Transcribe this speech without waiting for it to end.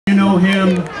know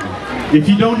him. If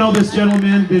you don't know this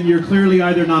gentleman, then you're clearly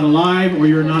either not alive or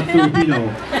you're not Filipino.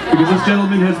 Because this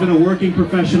gentleman has been a working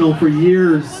professional for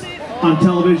years on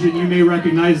television. You may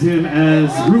recognize him as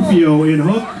Rufio in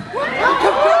Hook.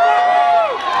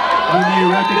 You may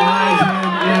recognize him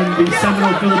in the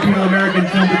seminal Filipino-American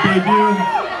film The Debut.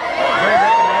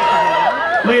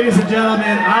 Ladies and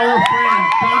gentlemen, our friend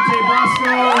Dante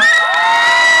Basco.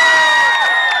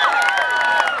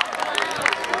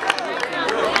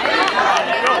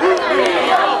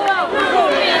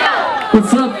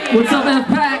 What's up,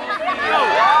 Fpac?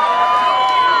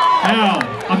 Now,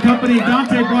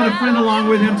 Dante brought a friend along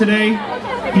with him today.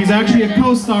 He's actually a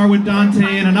co-star with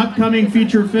Dante in an upcoming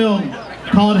feature film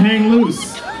called Hang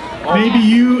Loose. Maybe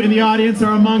you in the audience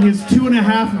are among his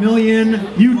 2.5 million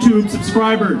YouTube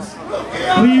subscribers.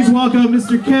 Please welcome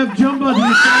Mr. KevJumba to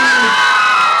the stage.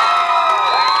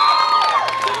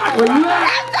 Where you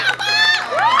at?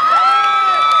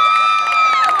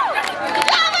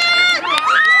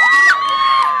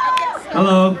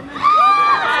 Hello.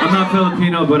 I'm not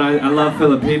Filipino, but I love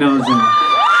Filipinos, and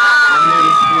I'm here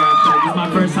to support. This is my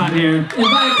first time here.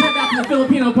 Invite Kev out to the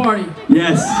Filipino party.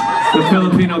 Yes, the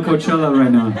Filipino Coachella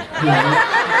right now.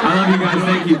 I love you guys.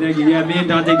 Thank you. Yeah, me and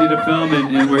Dante did a film,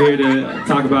 and we're here to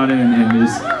talk about it and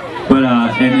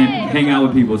hang out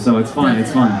with people. So it's fun.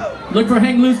 It's fun. Look for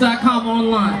hangloose.com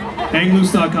online.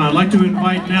 Hangloose.com. I'd like to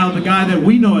invite now the guy that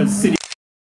we know as City,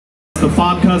 the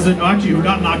Fob cousin, who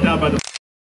got knocked out by the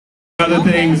other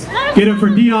things. Get it for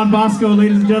Dante Basco,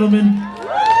 ladies and gentlemen.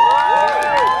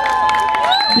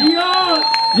 Dion!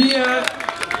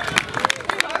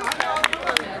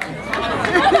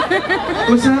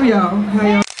 What's up, y'all? How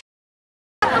y'all?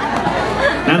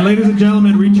 And ladies and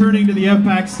gentlemen, returning to the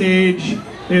Fpac stage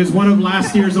is one of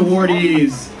last year's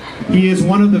awardees. He is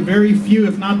one of the very few,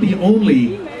 if not the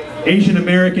only, Asian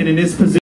American in his position.